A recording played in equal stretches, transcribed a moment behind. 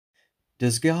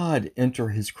Does God enter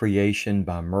his creation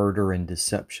by murder and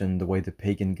deception the way the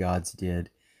pagan gods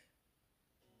did?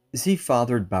 Is he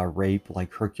fathered by rape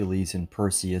like Hercules and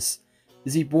Perseus?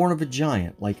 Is he born of a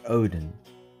giant like Odin?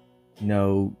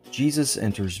 No, Jesus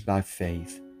enters by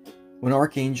faith. When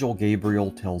Archangel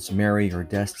Gabriel tells Mary her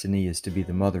destiny is to be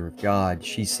the mother of God,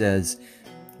 she says,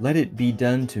 "Let it be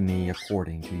done to me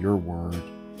according to your word."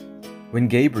 When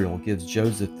Gabriel gives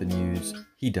Joseph the news,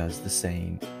 he does the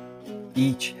same.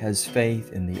 Each has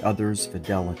faith in the other's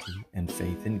fidelity and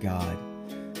faith in God.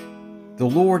 The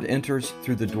Lord enters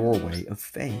through the doorway of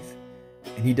faith,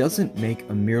 and he doesn't make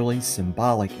a merely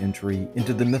symbolic entry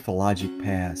into the mythologic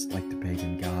past like the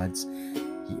pagan gods.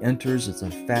 He enters as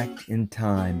a fact in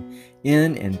time,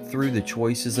 in and through the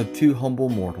choices of two humble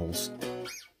mortals.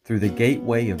 Through the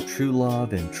gateway of true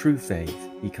love and true faith,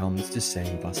 he comes to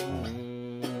save us all.